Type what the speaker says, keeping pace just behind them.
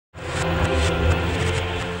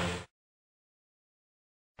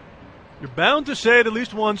You're bound to say it at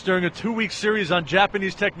least once during a 2-week series on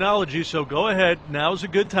Japanese technology, so go ahead. Now's a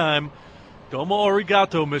good time. Domo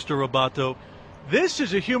arigato, Mr. Roboto. This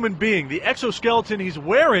is a human being. The exoskeleton he's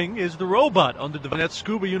wearing is the robot under development at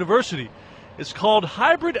Scuba University. It's called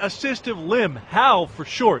Hybrid Assistive Limb, HAL for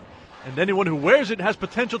short. And anyone who wears it has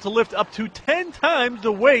potential to lift up to 10 times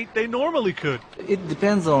the weight they normally could. It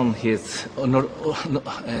depends on his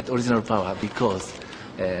original power, because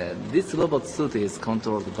this robot suit is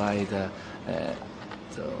controlled by the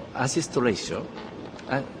assist ratio.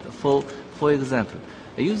 For example,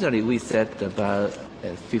 usually we set about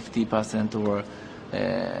 50% or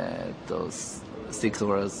 6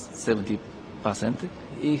 or 70%.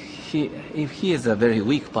 If he is a very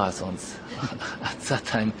weak person, at that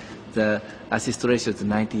time the assist ratio is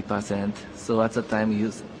 90%. So at that time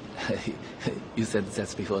you said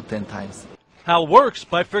just before 10 times. HAL works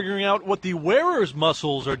by figuring out what the wearer's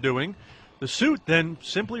muscles are doing. The suit then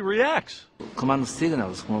simply reacts. Command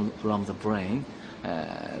signals from the brain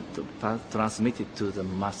transmitted to the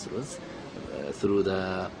muscles through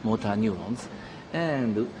the motor neurons,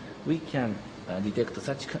 and we can detect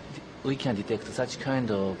such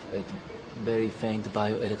kind of very faint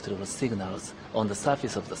bioelectrical signals on the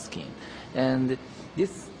surface of the skin, and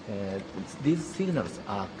these signals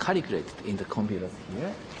are calculated in the computers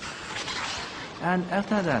here. And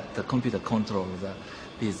after that, the computer controls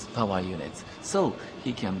these power units, so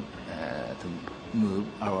he can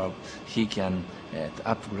he can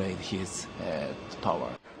upgrade his power.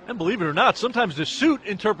 And believe it or not, sometimes the suit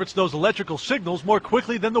interprets those electrical signals more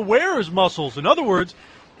quickly than the wearer's muscles. In other words,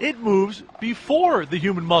 it moves before the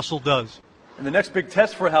human muscle does. And the next big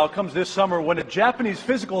test for HAL comes this summer when a Japanese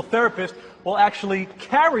physical therapist will actually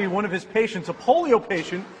carry one of his patients, a polio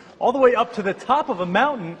patient, all the way up to the top of a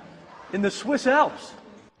mountain in the Swiss Alps.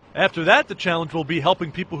 After that, the challenge will be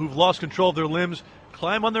helping people who've lost control of their limbs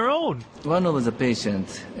climb on their own. One of the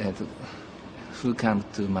patients who come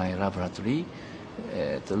to my laboratory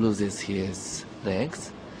loses his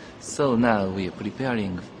legs. So now we are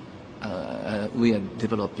preparing, we are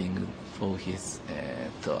developing for his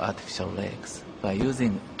artificial legs by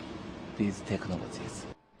using these technologies.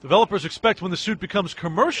 Developers expect when the suit becomes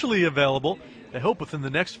commercially available, they hope within the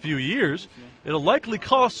next few years, it'll likely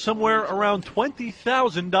cost somewhere around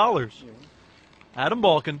 $20,000. Adam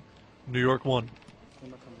Balkin, New York 1.